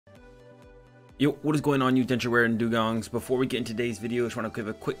Yo, what is going on, you dentureware and dugongs? Before we get into today's video, I just want to give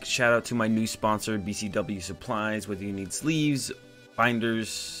a quick shout out to my new sponsor, BCW Supplies. Whether you need sleeves,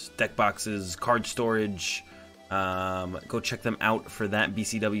 binders, deck boxes, card storage, go check them out for that,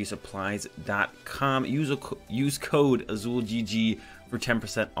 bcwsupplies.com. Use code AzulGG for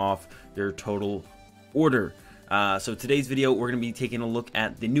 10% off your total order. So today's video, we're going to be taking a look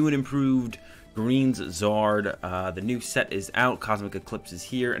at the new and improved GreenZard. The new set is out, Cosmic Eclipse is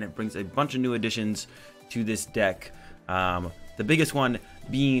here, and it brings a bunch of new additions to this deck. The biggest one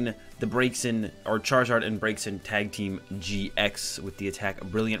being the Charizard and Braixen Tag Team GX with the attack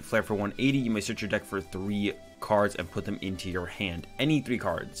Brilliant Flare for 180. You may search your deck for 3 cards and put them into your hand. Any 3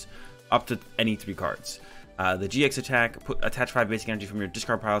 cards, up to any 3 cards. The GX attack, attach 5 basic energy from your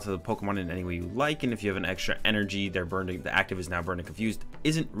discard pile to the Pokemon in any way you like, and if you have an extra energy, the active is now burning confused.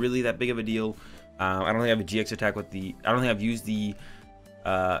 Isn't really that big of a deal. I don't think I have a GX attack with the, I don't think I've used the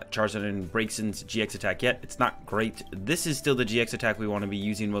Charizard and Braixen's GX attack yet. It's not great. This is still the GX attack we want to be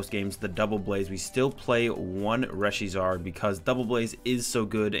using most games, the Double Blaze. We still play one Reshiram because Double Blaze is so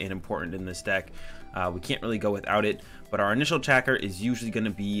good and important in this deck. We can't really go without it, but our initial attacker is usually going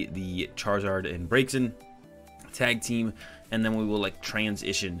to be the Charizard and Braixen tag team, and then we will like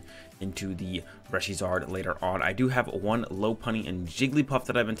transition into the Reshiram later on. I do have one Lopunny and Jigglypuff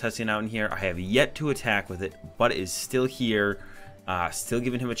that I've been testing out in here. I have yet to attack with it, but it is still here, still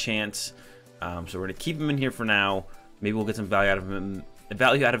giving him a chance. So we're gonna keep him in here for now. Maybe we'll get some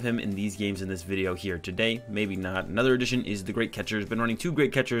value out of him in these games in this video here today. Maybe not. Another addition is the Great Catchers. Been running 2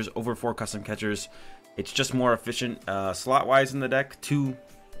 Great Catchers over 4 custom catchers. It's just more efficient slot wise in the deck. 2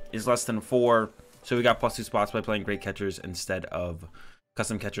 is less than 4. So we got +2 spots by playing Great Catchers instead of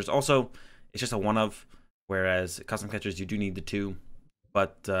custom catchers. Also, it's just a one of, whereas custom catchers you do need the 2.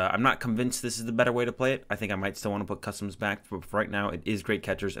 But I'm not convinced this is the better way to play it. I think I might still want to put customs back, but for right now it is Great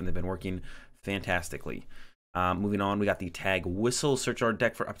Catchers and they've been working fantastically. Moving on, we got the Tag Whistle. Search our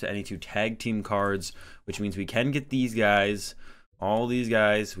deck for up to any 2 tag team cards, which means we can get these guys, all these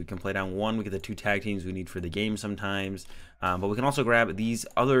guys. We can play down 1. We get the 2 tag teams we need for the game sometimes. But we can also grab these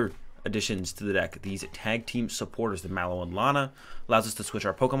other additions to the deck, these tag team supporters. The Mallow Lana allows us to switch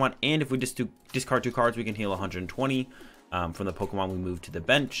our Pokemon, and if we just discard 2 cards, we can heal 120 from the Pokemon we move to the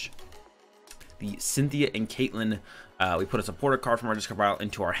bench. The Cynthia and Caitlin, we put a supporter card from our discard pile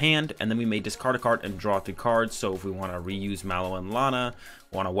into our hand, and then we may discard a card and draw 3 cards. So if we want to reuse Mallow and Lana,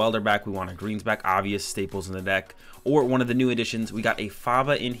 want a Welder back, we want a Greens back, obvious staples in the deck. Or one of the new additions, we got a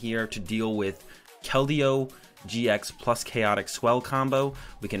Faba in here to deal with Keldeo GX plus Chaotic Swell combo.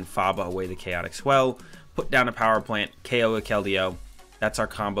 We can Faba away the Chaotic Swell, put down a Power Plant, KO a Keldeo. That's our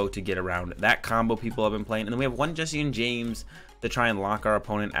combo to get around that combo people have been playing. And then we have one Jessie and James to try and lock our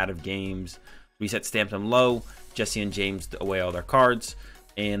opponent out of games. Reset Stamp them low, Jessie and James away all their cards,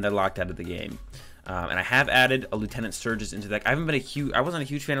 and they're locked out of the game. And I have added a Lieutenant Surge's into the deck. I wasn't a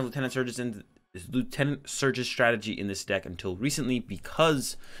huge fan of Lieutenant Surge's strategy in this deck until recently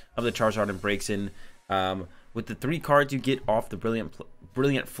because of the Charizard and Braixen. With the 3 cards you get off the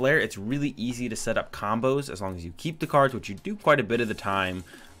Brilliant Flare, it's really easy to set up combos as long as you keep the cards, which you do quite a bit of the time.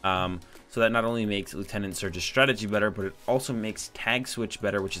 So that not only makes Lieutenant Surge's strategy better, but it also makes Tag Switch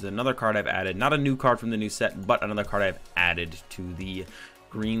better, which is another card I've added. Not a new card from the new set, but another card I've added to the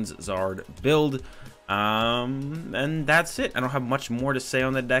GreenZard build. And that's it. I don't have much more to say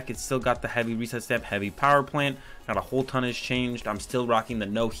on the deck. It's still got the heavy Reset Stamp, heavy Power Plant. Not a whole ton has changed. I'm still rocking the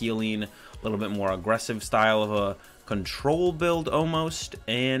no healing, a little bit more aggressive style of a control build almost.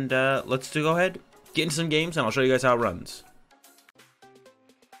 And let's go ahead, get into some games, and I'll show you guys how it runs.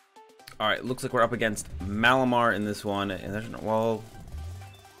 Alright, looks like we're up against Malamar in this one. And there's well,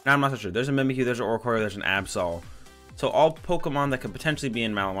 no, I'm not so sure. There's a Mimikyu, there's an Orcore, there's an Absol. So all Pokemon that could potentially be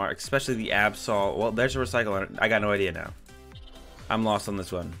in Malamar, especially the Absol. Well, there's a Recycle. I got no idea now. I'm lost on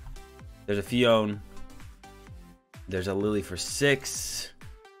this one. There's a Fion. There's a Lily for 6.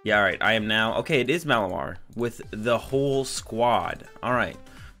 Yeah, all right. I am now. Okay, it is Malamar with the whole squad. All right.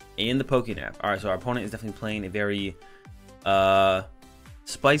 And the Pokénap. All right, so our opponent is definitely playing a very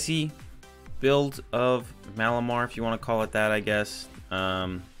spicy build of Malamar, if you want to call it that, I guess.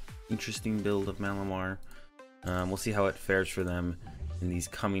 Interesting build of Malamar. We'll see how it fares for them in these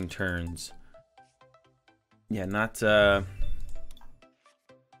coming turns. Yeah, not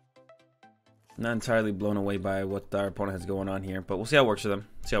entirely blown away by what our opponent has going on here, but we'll see how it works for them.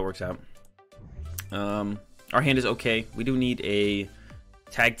 See how it works out. Our hand is okay. We do need a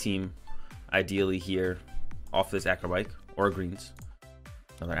tag team, ideally here, off this Acro Bike or Greens.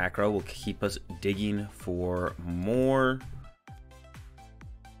 Another Acro will keep us digging for more.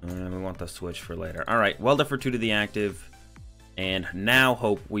 And we want the switch for later. All right, Welder for 2 to the active, And now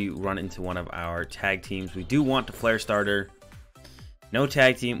hope we run into one of our tag teams. We do want the Flare Starter. No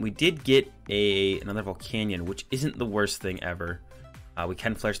tag team. We did get another Volcanion, which isn't the worst thing ever. We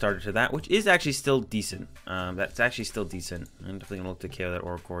can Flare Starter to that, which is actually still decent. That's actually still decent. I'm definitely going to look to KO that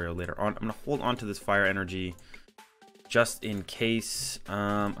Oricorio later on. I'm going to hold on to this Fire Energy just in case.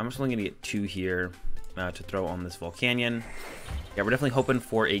 I'm just only going to get 2 here to throw on this Volcanion. Yeah, we're definitely hoping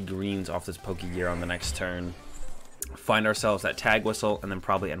for a greens off this Pokégear on the next turn. Find ourselves that Tag Whistle, and then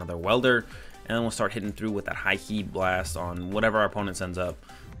probably another Welder. And then we'll start hitting through with that High Heat Blast on whatever our opponent sends up.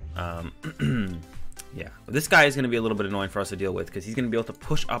 Yeah, but this guy is going to be a little bit annoying for us to deal with because he's going to be able to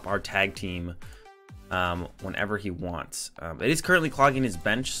push up our tag team whenever he wants. It is currently clogging his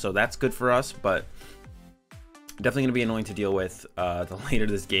bench, so that's good for us, but definitely going to be annoying to deal with the later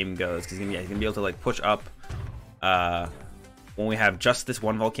this game goes, because he's going to be able to like push up when we have just this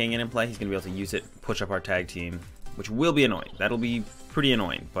one Volcanion in play. He's going to be able to use it, push up our tag team, which will be annoying. That'll be pretty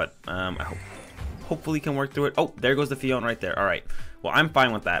annoying, but I hopefully can work through it. Oh, there goes the Fion right there. All right. Well, I'm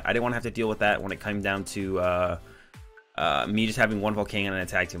fine with that. I didn't want to have to deal with that when it came down to me just having one Volcanion and a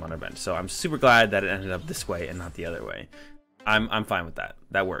tag team on our bench. So I'm super glad that it ended up this way and not the other way. I'm fine with that.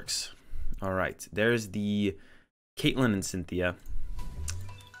 That works. All right. There's the Caitlin and Cynthia.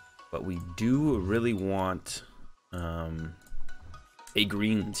 But we do really want a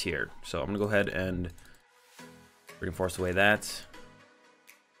greens here. So I'm going to go ahead and reinforce away that.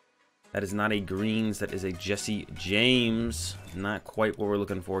 That is not a greens, that is a Jessie James. Not quite what we're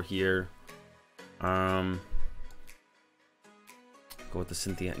looking for here. Go with the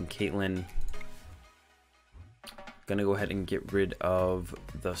Cynthia and Caitlin. Gonna go ahead and get rid of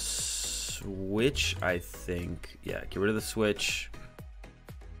the switch, I think. Yeah, get rid of the switch.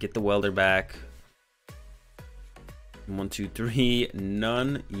 Get the Welder back. 1, 2, 3.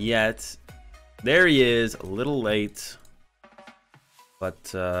 None yet. There he is, a little late.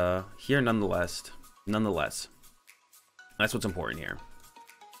 But here, nonetheless, that's what's important here.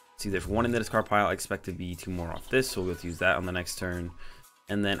 See, there's 1 in the discard pile. I expect to be 2 more off this, so we'll use that on the next turn.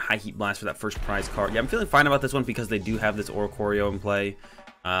 And then High Heat Blast for that first prize card. Yeah, I'm feeling fine about this one because they do have this Oricorio in play.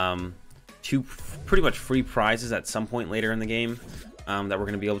 2 pretty much free prizes at some point later in the game that we're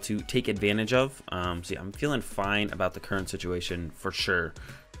going to be able to take advantage of. So yeah, I'm feeling fine about the current situation for sure.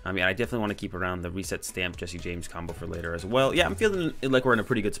 I mean, I definitely want to keep around the Reset Stamp Jessie James combo for later as well. Yeah, I'm feeling like we're in a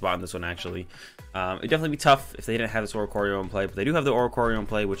pretty good spot in this one, actually. It'd definitely be tough if they didn't have this Oricorio in play, but they do have the Oricorio in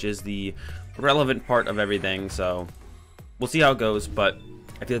play, which is the relevant part of everything, so we'll see how it goes, but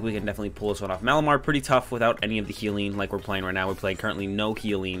I feel like we can definitely pull this one off. Malamar, pretty tough without any of the healing like we're playing right now. We're playing currently no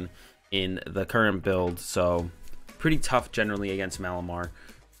healing in the current build, so pretty tough generally against Malamar.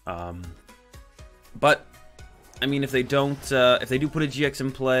 But I mean, if they don't, if they do put a GX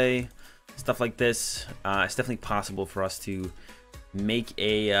in play, stuff like this, it's definitely possible for us to make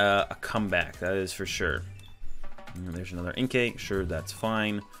a comeback. That is for sure. And there's another Inkay. Sure, that's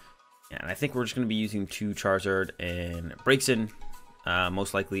fine. And I think we're just going to be using 2 Charizard and Braixen,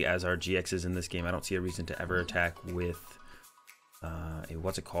 most likely as our GXs in this game. I don't see a reason to ever attack with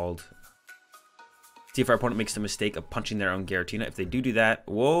what's it called? See if our opponent makes the mistake of punching their own Giratina. If they do that,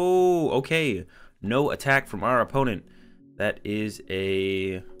 whoa, okay. No attack from our opponent. That is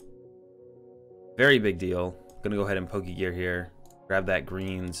a very big deal. Gonna go ahead and Pokégear here. Grab that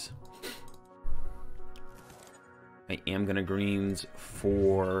greens. I am gonna greens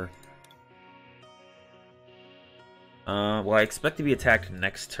for... well, I expect to be attacked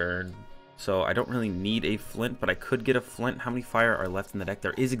next turn. So I don't really need a Flint, but I could get a Flint. How many fire are left in the deck?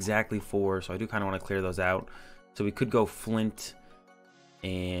 There is exactly 4, so I do kind of want to clear those out. So we could go Flint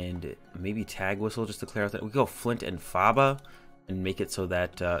and maybe Tag Whistle just to clear out that. We could go Flint and Faba and make it so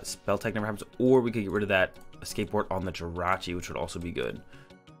that spell tag never happens, or we could get rid of that escape board on the Jirachi, which would also be good.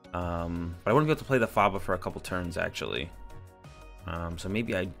 But I wouldn't be able to play the Faba for a couple turns actually. So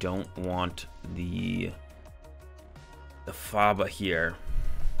maybe I don't want the Faba here.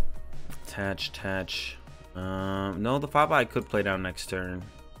 Attach. No, the Faba I could play down next turn.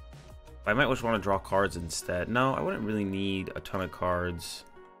 I might just want to draw cards instead. No, I wouldn't really need a ton of cards.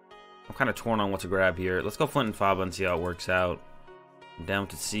 I'm kind of torn on what to grab here. Let's go Flint and Faba and see how it works out. I'm down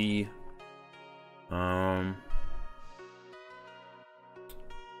to see.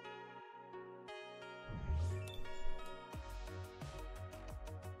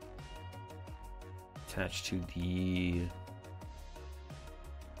 Attach to the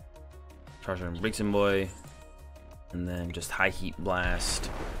Charizard Braixen boy, and then just High Heat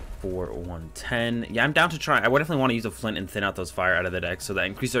Blast for 110. Yeah, I'm down to try. I would definitely want to use a Flint and thin out those fire out of the deck, so that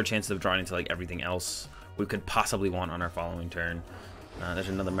increases our chances of drawing into like everything else we could possibly want on our following turn. There's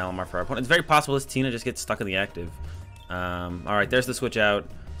another Malamar for our opponent. It's very possible this Tina just gets stuck in the active. All right, there's the switch out.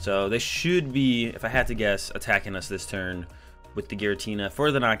 So they should be, if I had to guess, attacking us this turn with the Giratina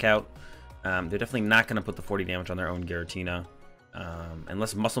for the knockout. They're definitely not going to put the 40 damage on their own Giratina.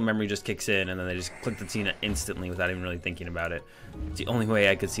 Unless muscle memory just kicks in and then they just click the Tina instantly without even really thinking about it. It's the only way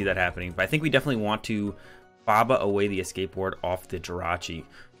I could see that happening. But I think we definitely want to Faba away the escape ward off the Jirachi.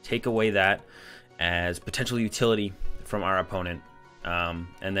 Take away that as potential utility from our opponent.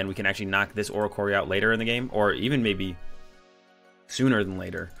 And then we can actually knock this Oricorio out later in the game, or even maybe sooner than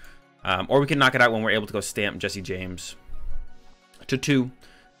later. Or we can knock it out when we're able to go stamp Jessie James to 2.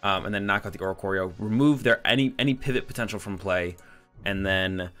 And then knock out the Oricorio, remove their any pivot potential from play, and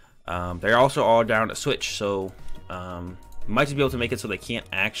then they're also all down to switch, so might just be able to make it so they can't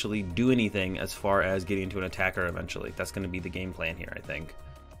actually do anything as far as getting into an attacker eventually. That's going to be the game plan here, I think.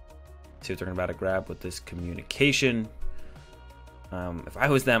 See what they're about to grab with this communication. If I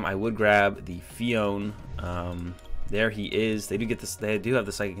was them, I would grab the Fion. There he is. They do get this. They do have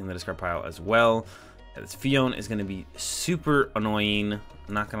the Psychic in the discard pile as well. This Fion is going to be super annoying.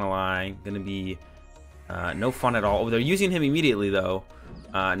 I'm not going to lie. Going to be no fun at all. Oh, they're using him immediately though.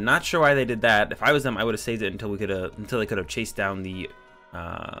 Not sure why they did that. If I was them, I would have saved it until they could have chased down the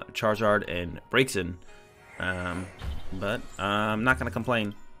Charizard and Braixen. But I'm not going to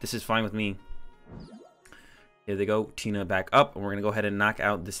complain. This is fine with me. Here they go. Tina back up, and we're going to go ahead and knock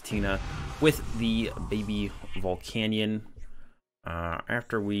out this Tina with the baby Volcanion.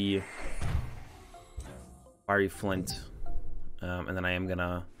 After we Fiery Flint, and then I am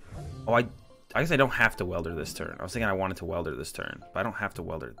gonna. Oh, I guess I don't have to Welder this turn. I was thinking I wanted to Welder this turn, but I don't have to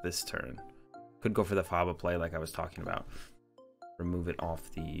Welder this turn. Could go for the Faba play like I was talking about. Remove it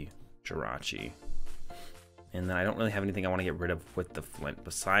off the Jirachi, and then I don't really have anything I want to get rid of with the Flint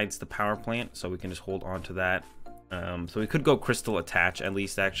besides the Power Plant, so we can just hold on to that. So we could go Crystal Attach at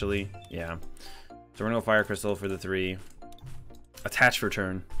least, actually. Yeah. So we're gonna go Fire Crystal for the 3. Attach for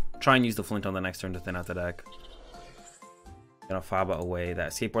turn. Try and use the Flint on the next turn to thin out the deck. Gonna Faba away that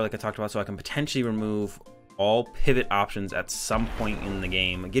escape board like I talked about, so I can potentially remove all pivot options at some point in the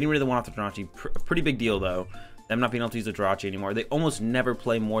game. Getting rid of the one off the Jirachi, a pretty big deal though. Them not being able to use the Jirachi anymore. They almost never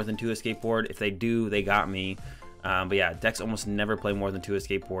play more than 2 escape board. If they do, they got me. But yeah, decks almost never play more than 2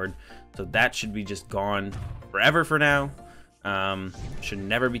 escape board, so that should be just gone forever for now. Should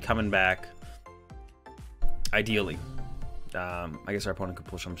never be coming back. Ideally. I guess our opponent could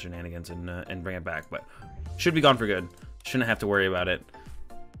pull some shenanigans and bring it back, but should be gone for good. Shouldn't have to worry about it.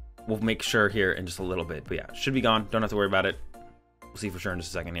 We'll make sure here in just a little bit, but yeah, should be gone. Don't have to worry about it. We'll see for sure in just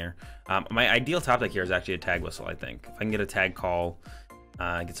a second here. My ideal top deck here is actually a Tag Whistle, I think. If I can get a Tag Call,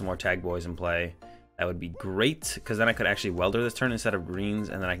 get some more Tag Boys in play, that would be great, because then I could actually Welder this turn instead of Greens,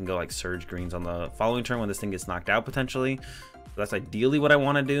 and then I can go like Surge Greens on the following turn when this thing gets knocked out potentially. So that's ideally what I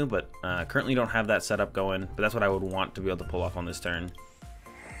want to do, but currently don't have that setup going, but that's what I would want to be able to pull off on this turn.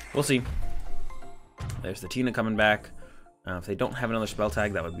 We'll see. There's the Tina coming back. If they don't have another spell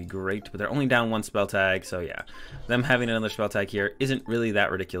tag, that would be great, but they're only down 1 spell tag, so yeah, them having another spell tag here isn't really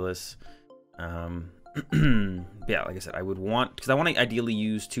that ridiculous. Yeah, like I said, I would want, because I want to ideally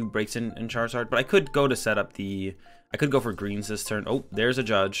use 2 Braixen and Charizard, but I could go to set up the, I could go for Greens this turn. Oh, there's a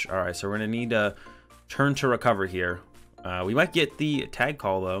Judge. All right, so we're gonna need a turn to recover here. We might get the Tag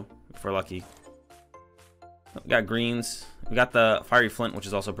Call though, if we're lucky. We got Greens. We got the Fiery Flint, which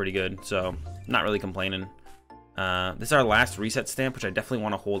is also pretty good, so not really complaining. This is our last Reset Stamp, which I definitely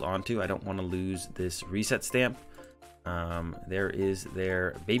want to hold on to. I don't want to lose this Reset Stamp. There is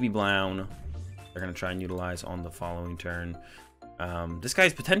their Baby Blown. They're going to try and utilize on the following turn. This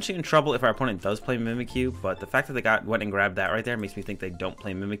guy's potentially in trouble if our opponent does play Mimikyu, but the fact that they went and grabbed that right there makes me think they don't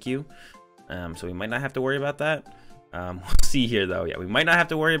play Mimikyu. So we might not have to worry about that. We'll see here though. Yeah, we might not have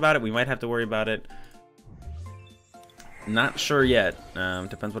to worry about it. We might have to worry about it. Not sure yet.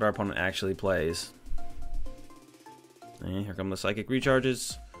 Depends what our opponent actually plays. And here come the Psychic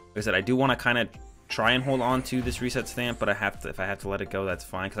Recharges. Like I said, I do want to kind of try and hold on to this Reset Stamp, but if I have to let it go, that's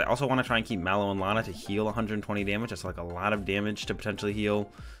fine. Because I also want to try and keep Mallow Lana to heal 120 damage. That's like a lot of damage to potentially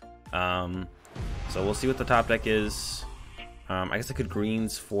heal. So we'll see what the top deck is. I guess I could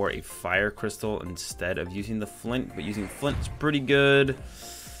Greens for a Fire Crystal instead of using the Flint, but using Flint is pretty good.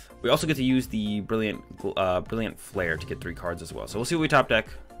 We also get to use the Brilliant Flare to get 3 cards as well. So we'll see what we top deck.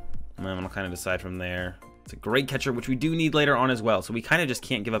 And then I'll kind of decide from there. It's a Great Catcher, which we do need later on as well. So we kind of just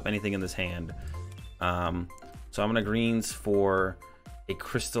can't give up anything in this hand. So I'm going to Greens for a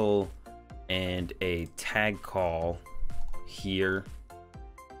Crystal and a Tag Call here.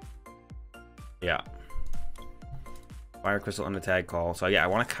 Yeah. Fire Crystal and a Tag Call. So yeah, I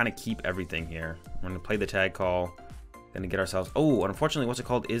want to kind of keep everything here. I'm going to play the Tag Call. Gonna get ourselves... Oh, unfortunately, what's it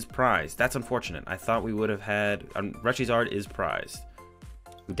called is prized. That's unfortunate. I thought we would have had... Reshiram is prized.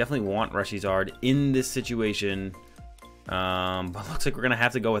 We definitely want Reshiram in this situation. But looks like we're gonna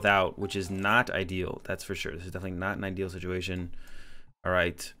have to go without, which is not ideal. That's for sure. This is definitely not an ideal situation. All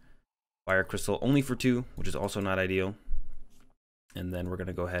right. Fire Crystal only for 2, which is also not ideal. And then we're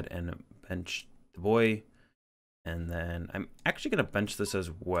gonna go ahead and bench the boy. And then I'm actually gonna bench this as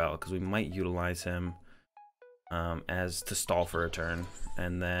well, because we might utilize him as to stall for a turn.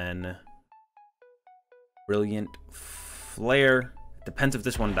 And then Brilliant Flare. Depends if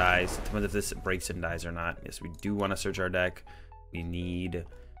this one dies. Depends if this Braixen dies or not. Yes, we do want to search our deck. We need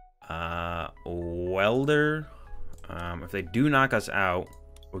Welder. If they do knock us out,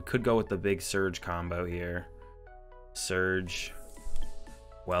 we could go with the big Surge combo here. Surge,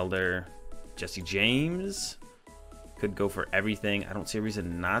 Welder, Jessie James. Could go for everything. I don't see a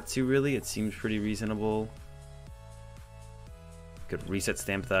reason not to, really. It seems pretty reasonable. Could reset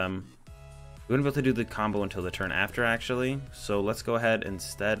stamp them. We wouldn't be able to do the combo until the turn after, actually. So let's go ahead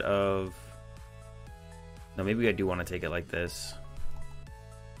instead of... No, maybe I do want to take it like this.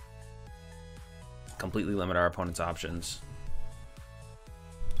 Completely limit our opponent's options.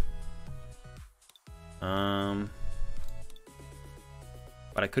 But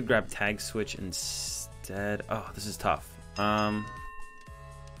I could grab Tag Switch instead. Oh, this is tough. I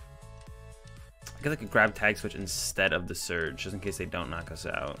guess I could grab Tag Switch instead of the Surge, just in case they don't knock us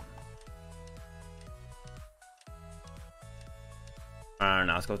out.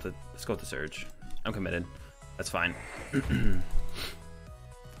 No, let's go with the Surge. I'm committed. That's fine.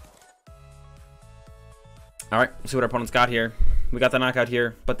 All right, let's see what our opponent's got here. We got the knockout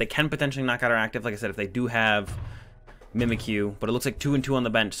here, but they can potentially knock out our active. Like I said, if they do have Mimikyu, but it looks like 2 and 2 on the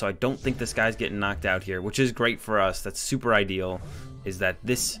bench, so I don't think this guy's getting knocked out here, which is great for us. That's super ideal. Is that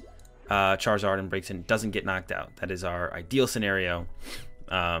this Charizard and Braixen doesn't get knocked out? That is our ideal scenario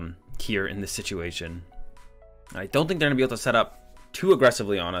here in this situation. I don't think they're gonna be able to set up too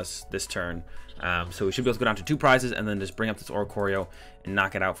aggressively on us this turn, so we should be able to go down to 2 prizes and then just bring up this Oricorio and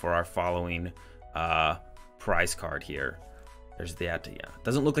knock it out for our following prize card here. There's that. Yeah,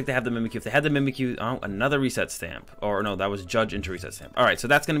 doesn't look like they have the Mimikyu. If they had the Mimikyu, oh, another reset stamp. Or no, that was Judge into reset stamp. All right, so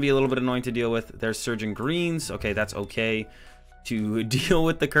that's going to be a little bit annoying to deal with. There's Surging Greens. Okay, that's okay to deal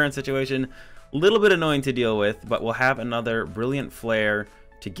with the current situation. A little bit annoying to deal with, but we'll have another Brilliant Flare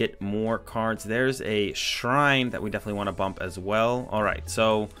to get more cards. There's a Shrine that we definitely want to bump as well. All right,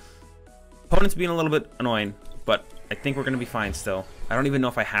 so opponent's being a little bit annoying, but I think we're going to be fine still. I don't even know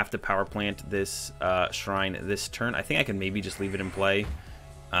if I have to Power Plant this Shrine this turn. I think I can maybe just leave it in play.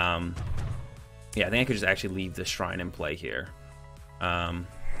 Yeah, I think I could just actually leave the Shrine in play here.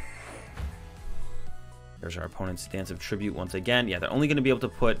 There's our opponent's Dance of Tribute once again. Yeah, they're only going to be able to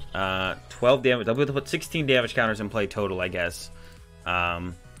put 12 damage. They'll be able to put 16 damage counters in play total, I guess.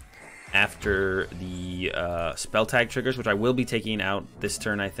 After the spell tag triggers, which I will be taking out this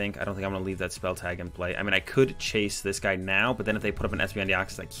turn, I think. I don't think I'm going to leave that spell tag in play. I mean, I could chase this guy now, but then if they put up an SB on the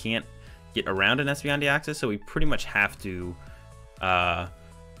Axis, I can't get around an SB on the Axis, so we pretty much have to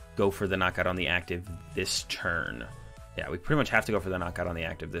go for the knockout on the active this turn. Yeah, we pretty much have to go for the knockout on the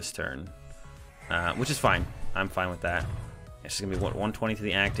active this turn, which is fine. I'm fine with that. It's just going to be, what, 120 to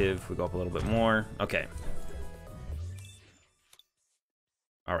the active. We go up a little bit more. Okay.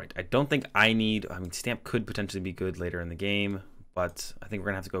 All right, I don't think I need... I mean, Stamp could potentially be good later in the game, but I think we're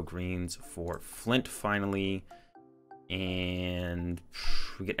going to have to go greens for Flint finally. And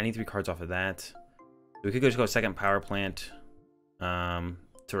we get any 3 cards off of that. We could just go second Power Plant to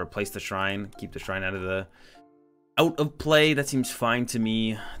replace the Shrine. Keep the Shrine out of play. That seems fine to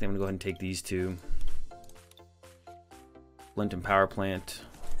me. I think I'm going to go ahead and take these 2. Flint and Power Plant.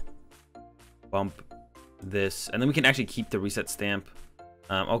 Bump this. And then we can actually keep the Reset Stamp.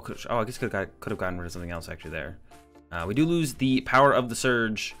 I guess could have gotten rid of something else actually there. We do lose the power of the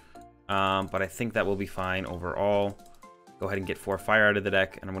Surge, but I think that will be fine overall. Go ahead and get 4 fire out of the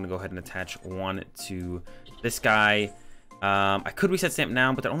deck, and I'm going to go ahead and attach 1 to this guy. I could reset stamp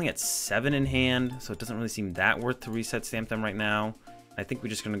now, but they're only at 7 in hand, so it doesn't really seem that worth to reset stamp them right now. I think we're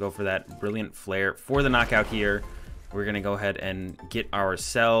just going to go for that Brilliant Flare for the knockout here. We're going to go ahead and get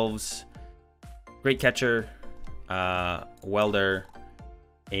ourselves Great Catcher, Welder,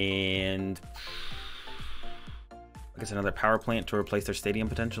 and I guess another Power Plant to replace their stadium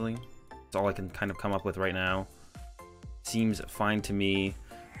potentially. That's all I can kind of come up with right now. Seems fine to me.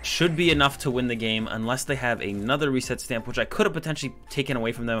 Should be enough to win the game unless they have another Reset Stamp, which I could have potentially taken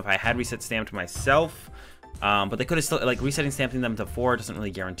away from them if I had Reset Stamped myself. But they could have still, like, resetting stamping them to 4 doesn't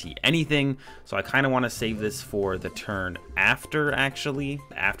really guarantee anything. So I kind of want to save this for the turn after, actually.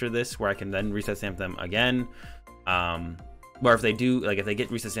 After this, where I can then reset stamp them again. Or if they do, like if they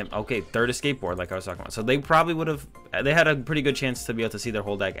get Reset Stamp, okay, third escape board, like I was talking about. So they probably would have, they had a pretty good chance to be able to see their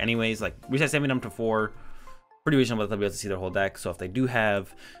whole deck anyways. Like Reset Stamping them to 4, pretty reasonable that they'll be able to see their whole deck. So if they do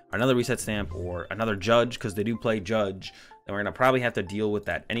have another Reset Stamp or another Judge, because they do play Judge, then we're going to probably have to deal with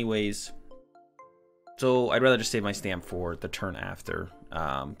that anyways. So I'd rather just save my stamp for the turn after,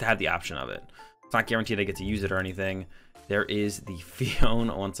 to have the option of it. It's not guaranteed I get to use it or anything. There is the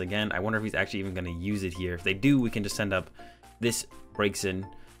Fion once again. I wonder if he's actually even going to use it here. If they do, we can just send up this Braixen.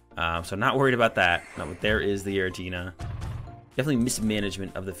 So not worried about that. No, but there is the Giratina. Definitely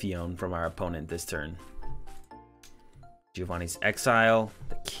mismanagement of the Fion from our opponent this turn. Giovanni's Exile.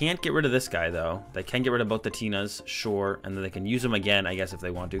 They can't get rid of this guy though. They can get rid of both the Tinas, sure, and then they can use them again, I guess, if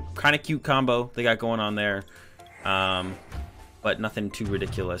they want to. Kind of cute combo they got going on there, but nothing too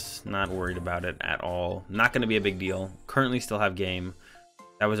ridiculous. Not worried about it at all. Not going to be a big deal. Currently still have game.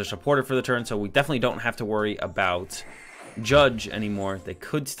 That was a supporter for the turn, so we definitely don't have to worry about Judge anymore. They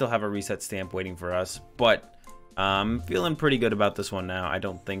could still have a Reset Stamp waiting for us, but I'm feeling pretty good about this one now. I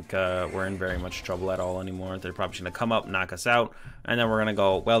don't think we're in very much trouble at all anymore. They're probably going to come up, knock us out, and then we're going to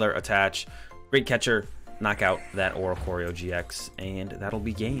go Welder, attach, Great Catcher, knock out that Oricorio GX, and that'll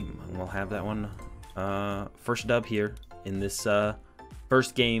be game. And we'll have that one first dub here in this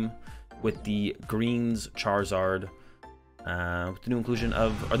first game with the Greens Charizard. With the new inclusion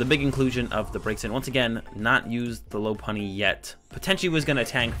of, or the big inclusion of the Braixen. Once again, not used the Lopunny yet. Potentially was going to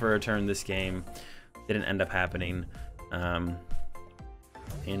tank for a turn this game. Didn't end up happening. Yeah,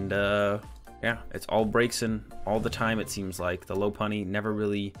 it's all Braixen all the time, it seems like. The Lopunny never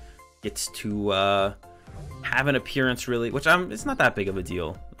really gets to have an appearance, really, which it's not that big of a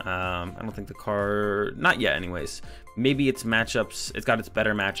deal. I don't think the card, not yet anyways. Maybe its matchups, it's got its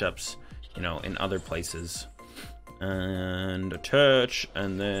better matchups, you know, in other places. And attach,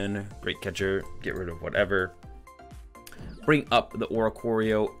 and then Great Catcher, get rid of whatever. Bring up the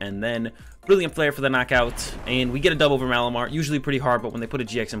Oricorio, and then Brilliant Flare for the knockout, and we get a dub over Malamar. Usually pretty hard, but when they put a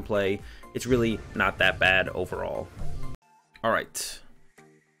GX in play, it's really not that bad overall. All right,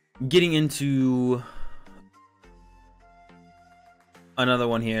 getting into another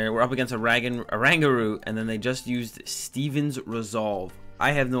one here. We're up against a Rangaroo, and then they just used Steven's Resolve.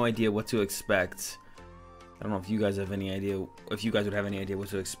 I have no idea what to expect. I don't know if you guys have any idea, if you guys would have any idea what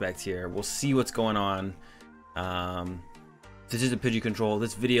to expect here. We'll see what's going on. This is a Pidgey control.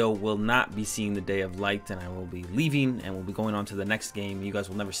 This video will not be seeing the day of light, and I will be leaving and we'll be going on to the next game. You guys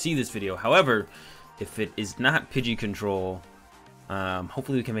will never see this video. However, if it is not Pidgey control,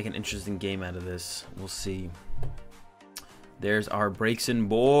 hopefully we can make an interesting game out of this. We'll see. There's our Braixen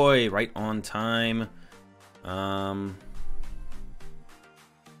boy, right on time.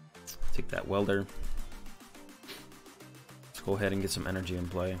 Take that Welder. Let's go ahead and get some energy in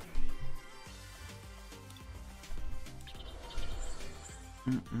play.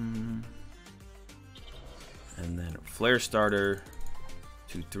 And then Flare Starter.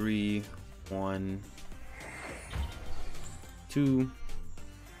 2, 3, 1, 2,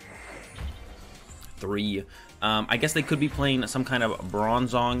 3. I guess they could be playing some kind of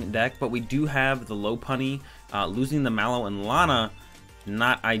Bronzong deck, but we do have the Lopunny. Losing the Mallow and Lana,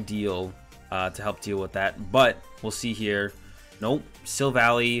 not ideal to help deal with that, but we'll see here. Nope,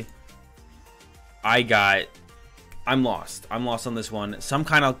 Silvally. I'm lost. I'm lost on this one. Some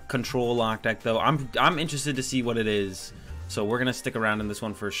kind of control lock deck though. I'm interested to see what it is. So we're gonna stick around in this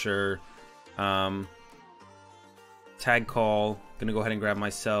one for sure. Tag Call. Gonna go ahead and grab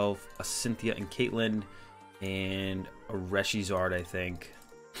myself a Cynthia and Caitlin and a Reshiram, I think.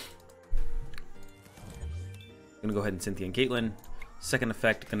 Gonna go ahead and Cynthia and Caitlin. Second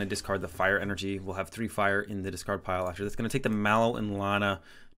effect, gonna discard the Fire Energy. We'll have 3 fire in the discard pile after this. Gonna take the Mallow and Lana.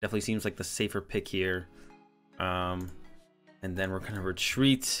 Definitely seems like the safer pick here. And then we're gonna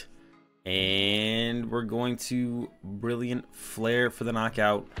retreat, and we're going to Brilliant Flare for the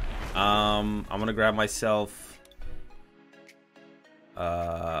knockout. I'm gonna grab myself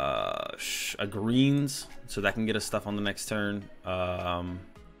a greens, so that can get us stuff on the next turn. A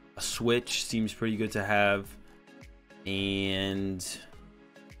switch seems pretty good to have, and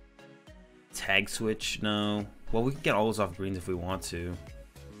Tag Switch, no. Well, we can get all those off greens if we want to.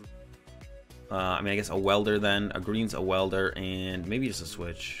 I mean, I guess a Welder then. A green's a Welder, and maybe just a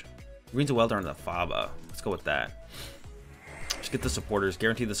switch. Green's a Welder and the Faba. Let's go with that. Just get the supporters.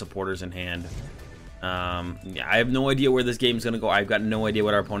 Guarantee the supporters in hand. Yeah, I have no idea where this game's going to go. I've got no idea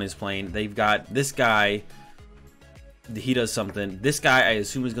what our opponent is playing. They've got this guy. He does something. This guy, I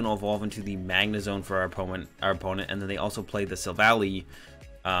assume, is going to evolve into the Magnezone for our opponent. And then they also play the Silvally,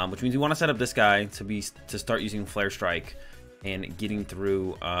 which means we want to set up this guy to start using Flare Strike. and getting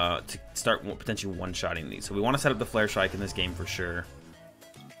through to start potentially one-shotting these. So we want to set up the Flare Strike in this game for sure.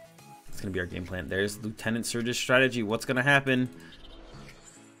 It's going to be our game plan. There's Lieutenant Surge's strategy. What's going to happen?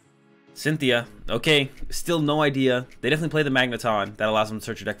 Cynthia. Okay, still no idea. They definitely play the Magneton. That allows them to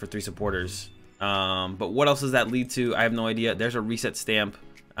search your deck for 3 supporters. But what else does that lead to? I have no idea. There's a Reset Stamp.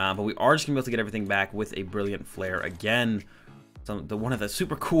 But we are just going to be able to get everything back with a Brilliant Flare again. So one of the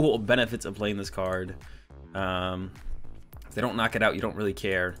super cool benefits of playing this card. If they don't knock it out, you don't really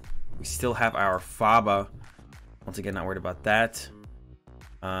care. We still have our Faba. Once again, not worried about that.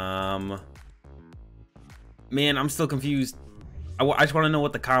 Man, I'm still confused. I just want to know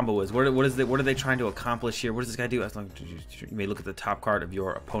what the combo is. What are they trying to accomplish here? What does this guy do? You may look at the top card of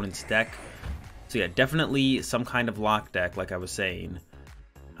your opponent's deck. So yeah, definitely some kind of lock deck, like I was saying.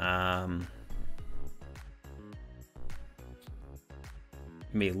 You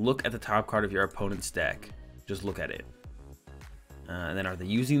may look at the top card of your opponent's deck. Just look at it. And then are they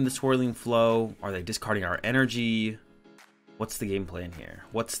using the Swirling Flow? Are they discarding our energy? What's the game plan here?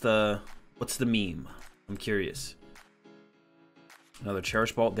 What's the meme? I'm curious. Another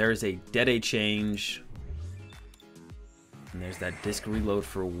Cherish Ball. There's a Dead-A change. And there's that disc reload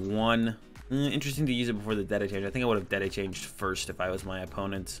for 1. Interesting to use it before the Dead-A change. I think I would have Dead-A changed first if I was my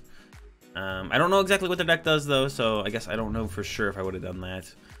opponent. I don't know exactly what their deck does though, so I guess I don't know for sure if I would have done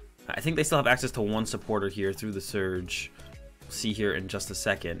that. I think they still have access to 1 supporter here through the Surge. We'll see here in just a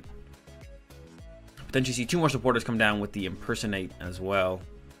second. Potentially see 2 more supporters come down with the Impersonate as well.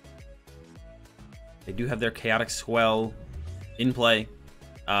 They do have their Chaotic Swell in play.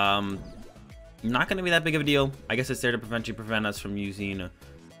 Not going to be that big of a deal. I guess it's there to prevent us from using,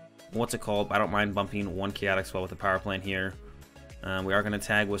 what's it called? I don't mind bumping 1 Chaotic Swell with a Power Plant here. We are going to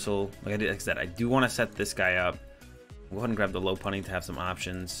Tag Whistle. Like I said, I do want to set this guy up. We'll go ahead and grab the Lopunny to have some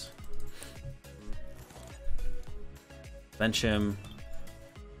options. Bench him.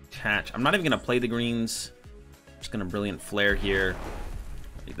 Catch. I'm not even going to play the greens. I'm just going to Brilliant Flare here.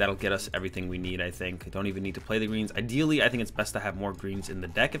 That'll get us everything we need, I think. I don't even need to play the greens. Ideally, I think it's best to have more greens in the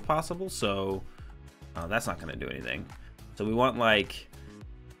deck if possible, so that's not going to do anything. So we want, like,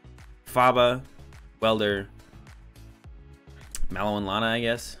 Faba, Welder, Mallow Lana, I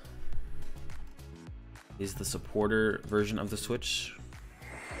guess, is the supporter version of the Switch.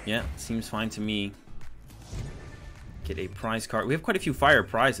 Yeah, seems fine to me. Get a prize card. We have quite a few fire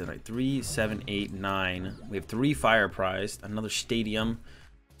prizes, right? 3, 7, 8, 9. We have 3 fire prized. Another stadium.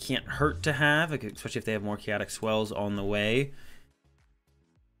 Can't hurt to have, especially if they have more Chaotic Swells on the way.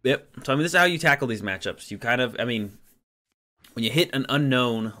 Yep. So, I mean, this is how you tackle these matchups. You kind of, I mean, when you hit an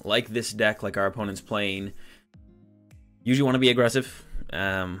unknown like this deck, like our opponent's playing, usually want to be aggressive.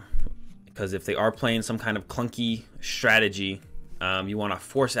 Because if they are playing some kind of clunky strategy, you want to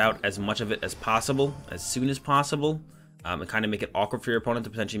force out as much of it as possible, as soon as possible, and kind of make it awkward for your opponent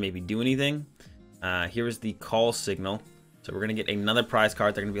to potentially maybe do anything. Here is the call signal. So we're going to get another prize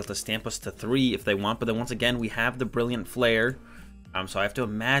card. They're going to be able to stamp us to 3 if they want. But then once again, we have the Brilliant Flare. So I have to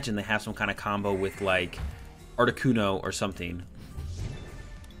imagine they have some kind of combo with like Articuno or something.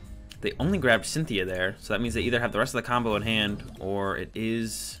 They only grabbed Cynthia there. So that means they either have the rest of the combo in hand or it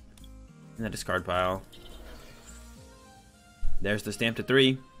is in the discard pile. There's the stamp to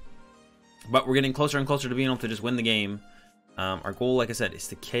 3. But we're getting closer and closer to being able to just win the game. Our goal, like I said, is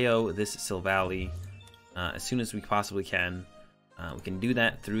to KO this Silvally as soon as we possibly can. We can do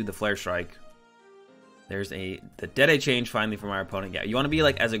that through the Flare Strike. There's the Dead-A change finally from our opponent. Yeah, you want to be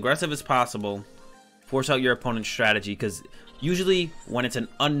like as aggressive as possible. Force out your opponent's strategy, because usually when it's an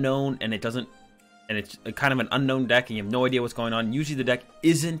unknown and it doesn't, and it's kind of an unknown deck and you have no idea what's going on, usually the deck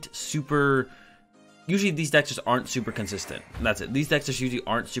isn't super. Usually these decks just aren't super consistent. That's it. These decks just usually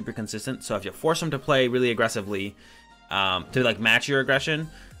aren't super consistent. So if you force them to play really aggressively, to like match your aggression,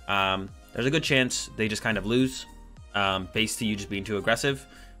 there's a good chance they just kind of lose, based to you just being too aggressive.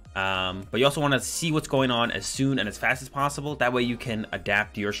 But you also want to see what's going on as soon and as fast as possible. That way you can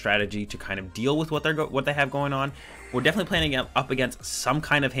adapt your strategy to kind of deal with what they have going on. We're definitely playing up against some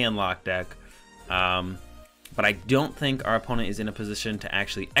kind of handlock deck. But I don't think our opponent is in a position to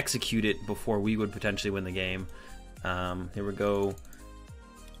actually execute it before we would potentially win the game. Here we go.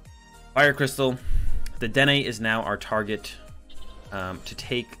 Fire Crystal. The Dene is now our target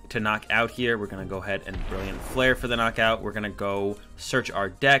to knock out here. We're going to go ahead and Brilliant Flare for the knockout. We're going to go search our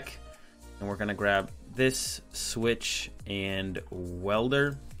deck. And we're going to grab this, Switch, and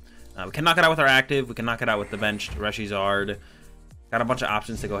Welder. We can knock it out with our active. We can knock it out with the benched Reshiram. Got a bunch of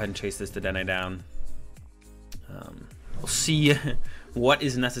options to go ahead and chase this Dene down. We'll see what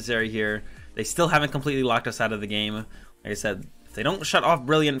is necessary here. They still haven't completely locked us out of the game. Like I said, if they don't shut off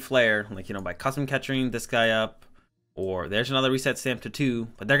Brilliant Flare, like, you know, by custom catching this guy up, Or there's another Reset Stamp to 2,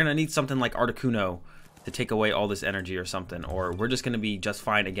 but they're going to need something like Articuno to take away all this energy or something. Or we're just going to be just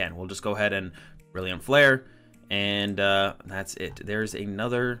fine again. We'll just go ahead and Brilliant Flare, and that's it. There's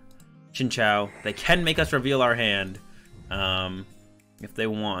another Chinchou. They can make us reveal our hand if they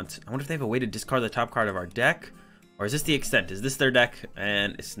want. I wonder if they have a way to discard the top card of our deck. Or is this the extent? Is this their deck?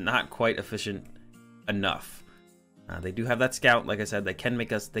 And it's not quite efficient enough. They do have that Scout. Like I said, they can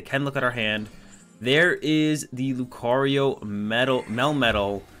make us, they can look at our hand. There is the Lucario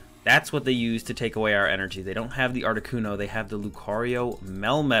Melmetal. That's what they use to take away our energy. They don't have the Articuno. They have the Lucario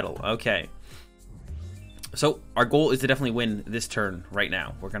Melmetal. Okay. So our goal is to definitely win this turn right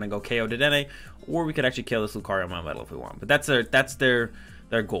now. We're going to go KO Dedenne, or we could actually kill this Lucario Melmetal if we want. But that's their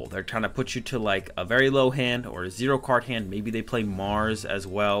goal. They're trying to put you to like a very low hand or a 0 card hand. Maybe they play Mars as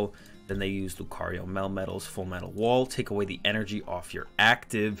well. Then they use Lucario Melmetal's Full Metal Wall, take away the energy off your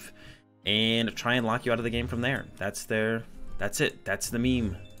active, and try and lock you out of the game from there. That's it. That's the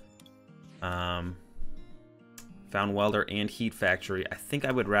meme. Found Welder and Heat Factory. I think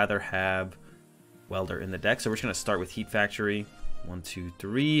I would rather have Welder in the deck, so we're just going to start with Heat Factory. 1, 2,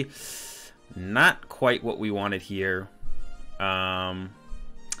 3. Not quite what we wanted here. But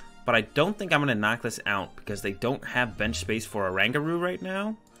I don't think I'm going to knock this out because they don't have bench space for a Rangaroo right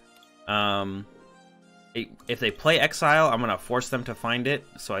now. If they play Exile, I'm going to force them to find it.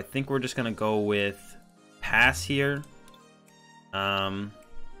 So I think we're just going to go with Pass here. Yeah,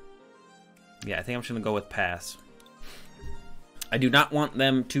 I think I'm just going to go with Pass. I do not want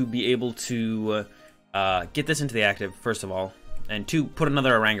them to be able to get this into the active, first of all. And 2, put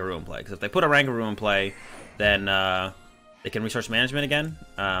another Rangaroo in play. Because if they put a Rangaroo in play, then they can Resource Management again.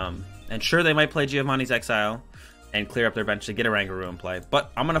 And sure, they might play Giovanni's Exile and clear up their bench to get a Rangaroo in play.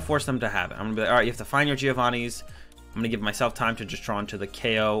 But I'm going to force them to have it. I'm going to be like, all right, you have to find your Giovanni's. I'm going to give myself time to just draw into the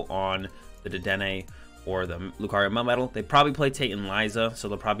KO on the Dedenne or the Lucario Melmetal. They probably play Tate and Liza, so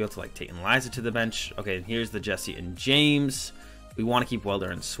they'll probably be able to like Tate and Liza to the bench. Okay, and here's the Jessie and James. We want to keep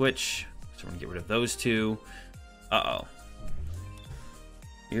Welder and Switch, so we're going to get rid of those 2. Uh-oh.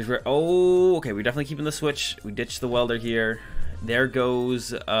 Here's where, oh, okay, we're definitely keeping the Switch. We ditched the Welder here. There goes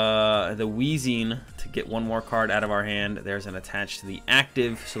the Wheezing to get 1 more card out of our hand. There's an attach to the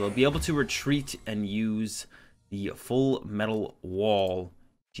active, so they'll be able to retreat and use the Full Metal Wall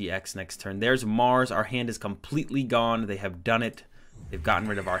GX next turn. There's Mars. Our hand is completely gone. They have done it. They've gotten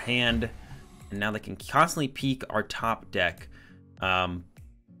rid of our hand, and now they can constantly peek our top deck. And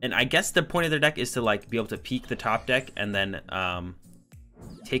I guess the point of their deck is to like be able to peek the top deck and then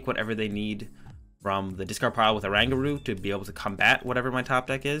take whatever they need from the discard pile with a Rangaroo to be able to combat whatever my top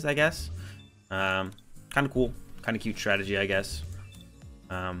deck is, I guess. Kind of cool. Kind of cute strategy, I guess.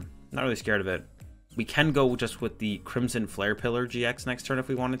 Not really scared of it. We can go just with the Crimson Flare Pillar GX next turn if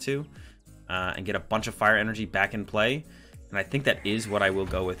we wanted to. And get a bunch of fire energy back in play. And I think that is what I will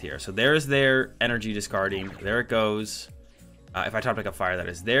go with here. So there's their energy discarding. There it goes. If I top deck a fire, that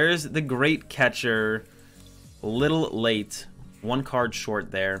is. There's the Great Catcher. A little late. 1 card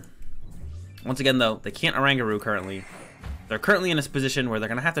short there. Once again, though, they can't Rangaroo currently. They're currently in this position where they're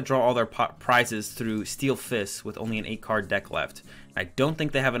going to have to draw all their prizes through Steel Fist with only an 8-card deck left. I don't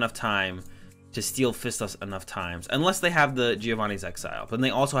think they have enough time to Steel Fist us enough times, unless they have the Giovanni's Exile. But then they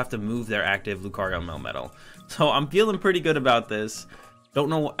also have to move their active Lucario Melmetal. So I'm feeling pretty good about this. Don't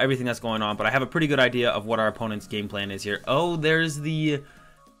know everything that's going on, but I have a pretty good idea of what our opponent's game plan is here. Oh, there's the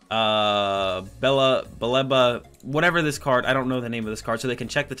Beleba, whatever this card. I don't know the name of this card, so they can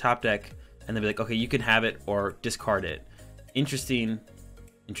check the top deck and they'll be like, okay, you can have it or discard it. Interesting.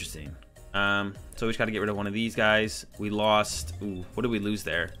 So we just got to get rid of one of these guys. We lost. Ooh, what did we lose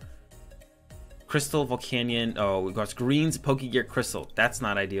there? Crystal, Volcanion. Oh, we got Green's Pokégear Crystal. That's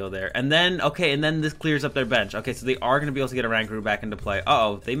not ideal there. And then, okay, and then this clears up their bench. Okay, so they are going to be able to get a Rangaroo back into play.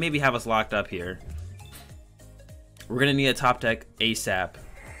 Uh-oh, they maybe have us locked up here. We're going to need a top deck ASAP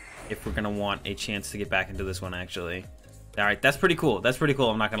if we're going to want a chance to get back into this one, actually. All right, that's pretty cool. That's pretty cool,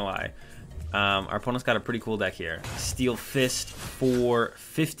 I'm not going to lie. Our opponent's got a pretty cool deck here. Steel Fist for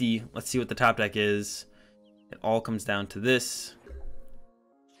 50. Let's see what the top deck is. It all comes down to this.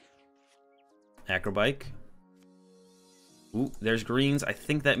 Acro Bike. Ooh, there's greens. I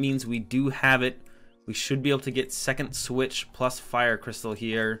think that means we do have it. We should be able to get second switch plus Fire Crystal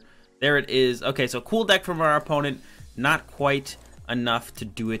here. There it is. Okay, so cool deck from our opponent. Not quite enough to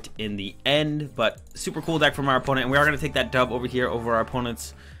do it in the end, but super cool deck from our opponent. And we are going to take that dub over here over our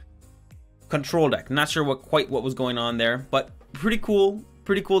opponent's control deck. Not sure what was going on there, but pretty cool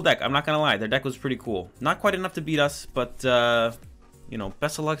deck. I'm not going to lie. Their deck was pretty cool. Not quite enough to beat us, but you know,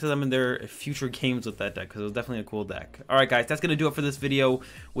 best of luck to them in their future games with that deck, because it was definitely a cool deck. All right, guys, that's going to do it for this video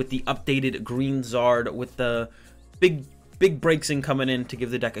with the updated GreenZard with the big Braixen coming in to give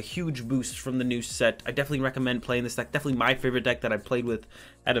the deck a huge boost from the new set. I definitely recommend playing this deck. Definitely my favorite deck that I've played with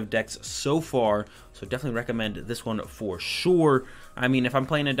out of decks so far. So definitely recommend this one for sure. I mean, if I'm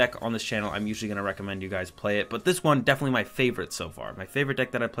playing a deck on this channel, I'm usually going to recommend you guys play it. But this one, definitely my favorite so far. My favorite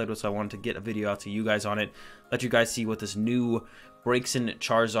deck that I played with, so I wanted to get a video out to you guys on it. Let you guys see what this new Braixen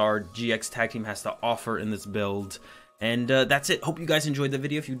Charizard-GX tag team has to offer in this build. And that's it. Hope you guys enjoyed the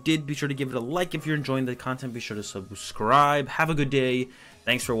video. If you did, be sure to give it a like. If you're enjoying the content, be sure to subscribe. Have a good day.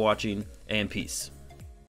 Thanks for watching, and peace.